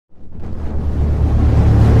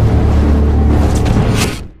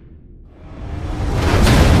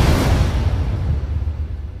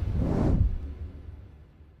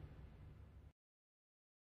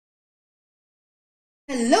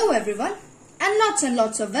Hello everyone and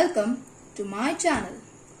lots of welcome to my channel.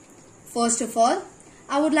 First of all,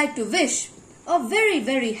 I would like to wish a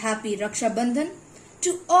very happy Raksha Bandhan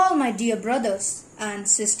to all my dear brothers and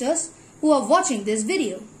sisters who are watching this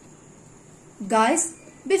video. Guys,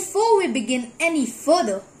 before we begin any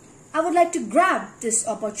further, I would like to grab this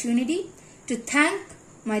opportunity to thank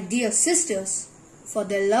my dear sisters for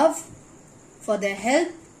their love, for their help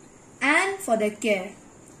and for their care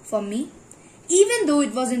for me, even though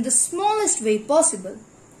it was in the smallest way possible.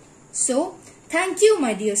 So, thank you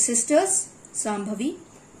my dear sisters, Sambhavi,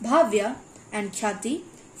 Bhavya and Khyati,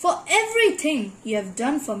 for everything you have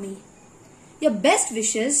done for me. Your best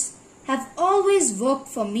wishes have always worked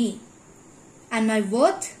for me, and my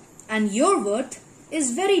worth and your worth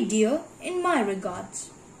is very dear in my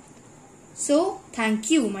regards. So, thank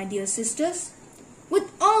you my dear sisters.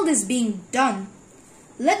 With all this being done,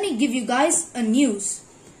 let me give you guys a news.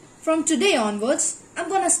 From today onwards, I'm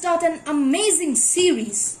gonna start an amazing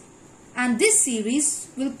series, and this series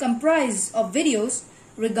will comprise of videos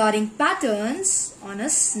regarding patterns on a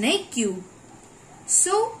snake cube.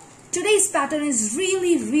 So, today's pattern is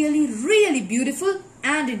really beautiful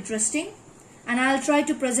and interesting, and I'll try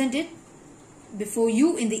to present it before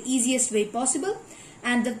you in the easiest way possible.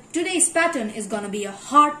 And today's pattern is gonna be a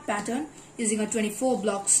heart pattern using a 24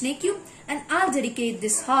 block snake cube, and I'll dedicate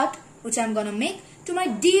this heart which I'm gonna make to my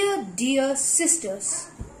dear sisters.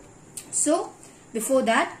 So, before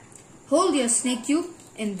that, hold your snake cube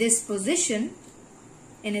in this position,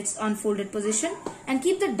 in its unfolded position, and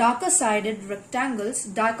keep the dark colored rectangles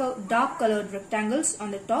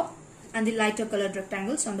on the top and the lighter colored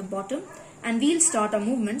rectangles on the bottom, and we'll start our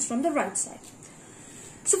movements from the right side.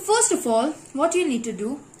 So first of all, what you need to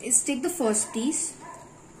do is take the first piece,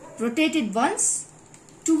 rotate it once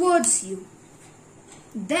towards you.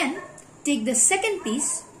 Then take the second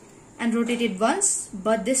piece and rotate it once,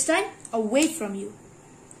 but this time away from you.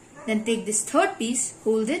 Then take this third piece,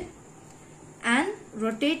 hold it and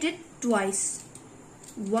rotate it twice.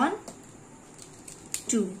 1,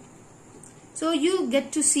 2. So you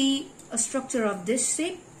get to see a structure of this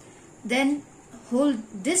shape. Then hold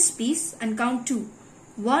this piece and count 2.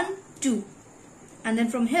 1, 2. And then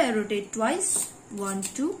from here rotate twice. 1,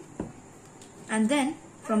 2. And then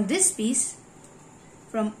from this piece,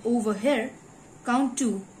 from over here, count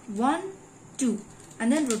 2. 1, 2.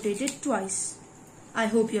 And then rotate it twice. I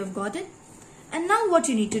hope you have got it. And now what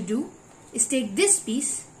you need to do is take this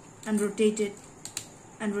piece and rotate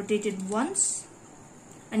it once,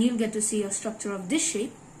 and you'll get to see a structure of this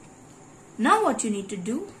shape. Now what you need to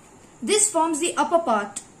do, this forms the upper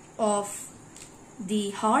part of the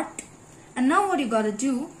heart, and now what you gotta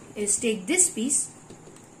do is take this piece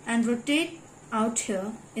and rotate out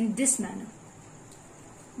here in this manner.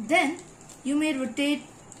 Then you may rotate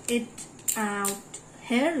it out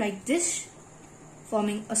here like this,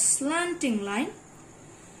 forming a slanting line.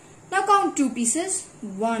 Now count 2 pieces.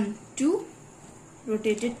 1, 2.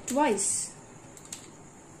 Rotate it twice.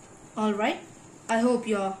 Alright, I hope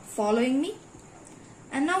you're following me.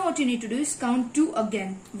 And now what you need to do is count 2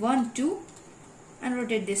 again. 1, 2. And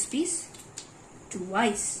rotate this piece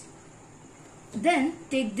twice. Then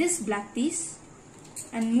take this black piece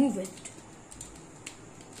and move it.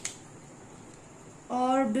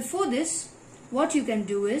 Or before this, what you can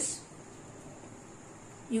do is,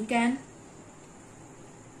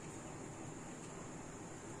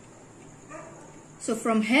 so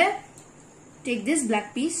from here, take this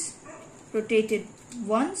black piece, rotate it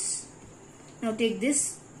once. Now take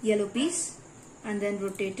this yellow piece and then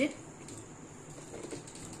rotate it,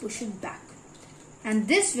 push it back, and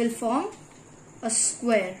this will form a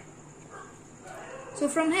square. So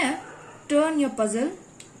from here, turn your puzzle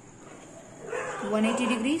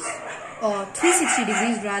 180 degrees or 360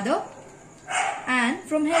 degrees rather, and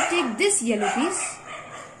from here take this yellow piece,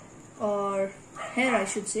 or here I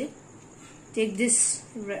should say, take this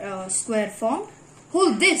square form,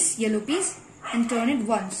 hold this yellow piece and turn it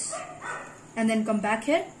once, and then come back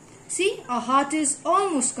here. See, our heart is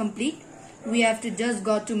almost complete. We have to just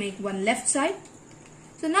got to make one left side.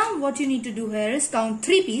 So now what you need to do here is count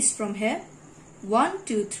 3 pieces from here. 1,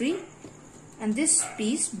 2, 3. And this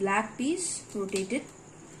piece, black piece, rotate it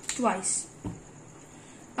twice.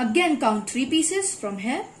 Again count 3 pieces from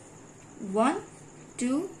here. 1,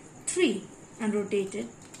 2, 3. And rotate it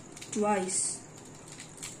twice.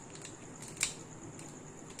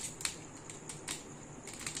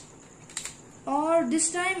 Or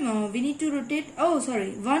this time we need to rotate,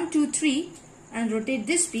 1, 2, 3 and rotate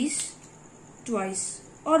this piece twice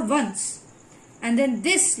or once. And then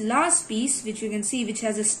this last piece, which you can see, which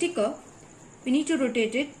has a sticker, we need to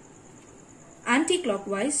rotate it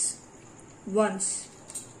anti-clockwise once.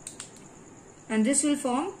 and this will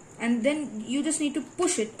form, and then you just need to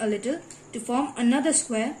push it a little to form another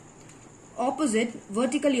square opposite,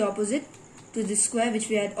 vertically opposite to this square which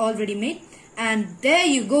we had already made. And there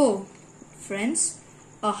you go, friends,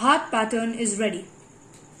 a heart pattern is ready.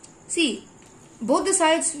 See, both the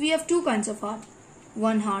sides we have two kinds of heart.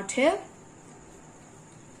 One heart here,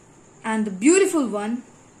 and the beautiful one,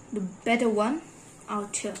 the better one,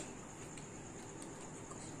 out here.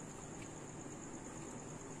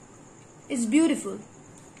 It's beautiful.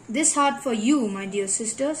 This heart for you, my dear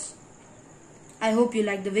sisters. I hope you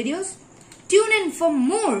like the videos. Tune in for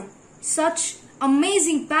more such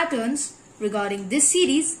amazing patterns regarding this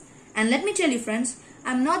series. And let me tell you, friends,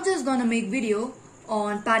 I'm not just gonna make video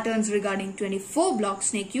on patterns regarding 24 block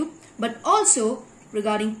snake cube, but also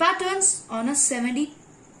regarding patterns on a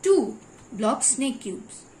 72 block snake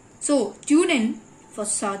cubes. So tune in for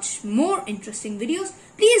such more interesting videos.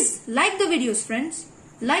 Please like the videos, friends.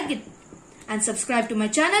 Like it and subscribe to my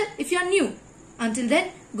channel if you are new. Until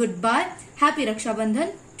then, goodbye. Happy Raksha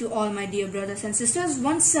Bandhan to all my dear brothers and sisters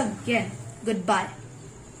once again. Goodbye.